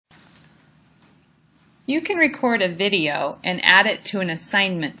You can record a video and add it to an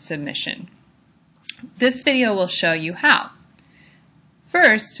assignment submission. This video will show you how.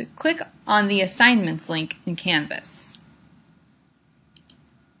 First, click on the Assignments link in Canvas.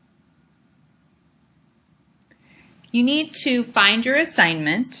 You need to find your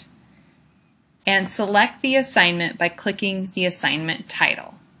assignment and select the assignment by clicking the assignment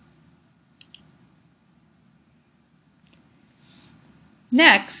title.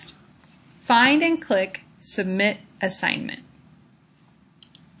 Next, find and click Submit Assignment.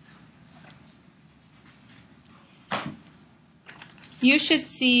 You should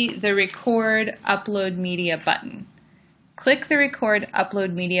see the Record Upload Media button. Click the Record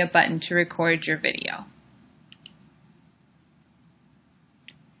Upload Media button to record your video.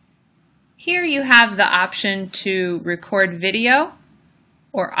 Here you have the option to record video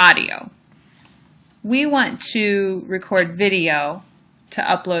or audio. We want to record video to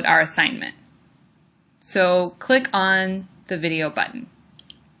upload our assignment. So click on the video button.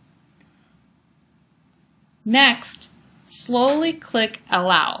 Next, slowly click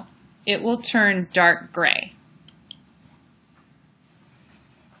Allow. It will turn dark gray.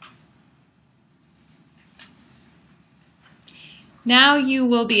 Now you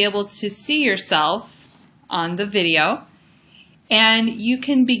will be able to see yourself on the video, and you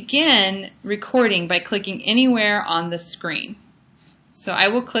can begin recording by clicking anywhere on the screen. So I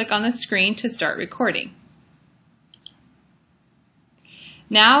will click on the screen to start recording.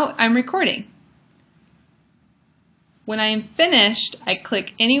 Now I'm recording. When I am finished, I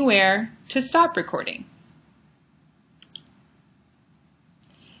click anywhere to stop recording.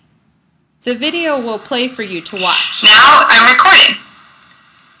 The video will play for you to watch. Now I'm recording.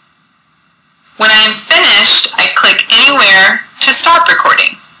 When I am finished, I click anywhere to stop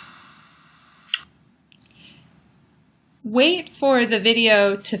recording. Wait for the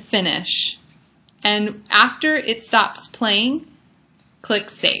video to finish, and after it stops playing, click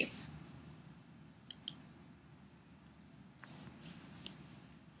Save.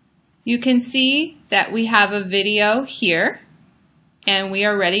 You can see that we have a video here, and we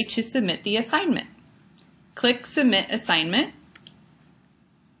are ready to submit the assignment. Click Submit Assignment,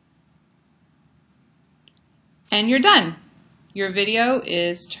 and you're done. Your video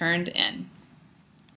is turned in.